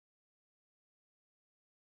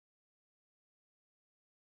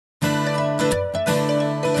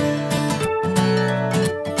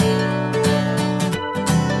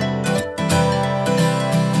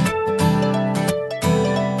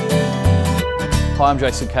Hi, I'm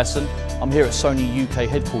Jason Casson. I'm here at Sony UK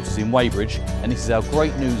headquarters in Weybridge, and this is our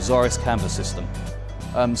great new Ziris Canvas system.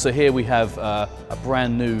 So here we have a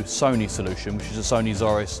brand new Sony solution, which is a Sony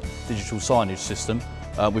Ziris digital signage system.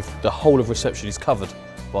 With the whole of reception is covered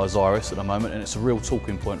by Ziris at the moment, and it's a real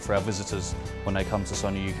talking point for our visitors when they come to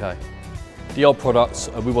Sony UK. The old products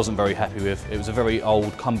we wasn't very happy with. It was a very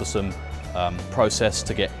old, cumbersome process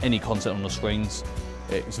to get any content on the screens.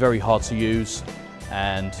 It was very hard to use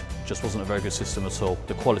and just wasn't a very good system at all.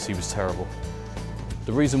 The quality was terrible.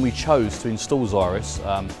 The reason we chose to install Ziris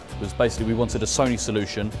was basically we wanted a Sony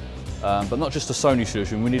solution, but not just a Sony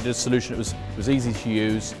solution. We needed a solution that was easy to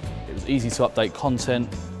use, it was easy to update content,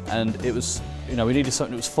 and it was, we needed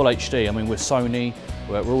something that was full HD. I mean, we're Sony,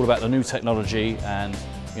 we're all about the new technology, and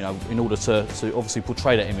in order to obviously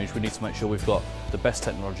portray that image, we need to make sure we've got the best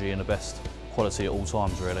technology and the best quality at all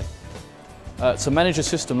times, really. To manage a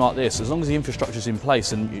system like this, as long as the infrastructure is in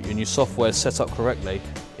place and your software is set up correctly,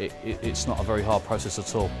 it's not a very hard process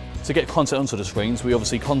at all. To get content onto the screens, we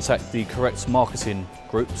obviously contact the correct marketing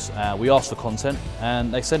groups, we ask for content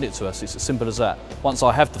and they send it to us. It's as simple as that. Once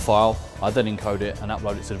I have the file, I then encode it and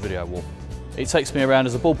upload it to the video wall. It takes me around,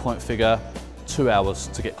 as a ballpoint figure, 2 hours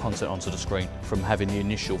to get content onto the screen from having the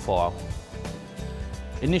initial file.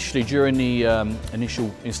 Initially, during the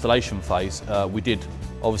initial installation phase,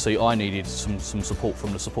 obviously I needed some support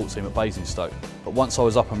from the support team at Basingstoke. But once I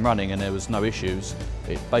was up and running and there was no issues,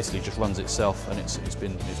 it basically just runs itself, and it's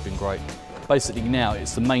been great. Basically now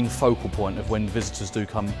it's the main focal point of when visitors do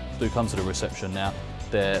come to the reception now.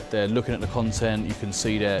 They're looking at the content, you can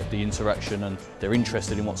see the interaction, and they're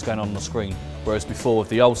interested in what's going on the screen. Whereas before with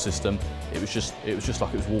the old system, it was just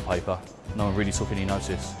like it was wallpaper. No one really took any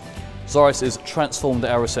notice. Ziris has transformed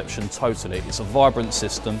our reception totally. It's a vibrant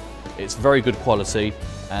system, it's very good quality,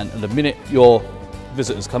 and the minute your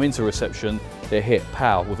visitors come into reception, they're hit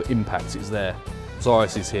pow with impact. It's there.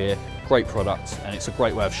 Ziris is here, great product, and it's a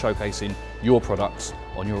great way of showcasing your products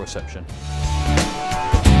on your reception.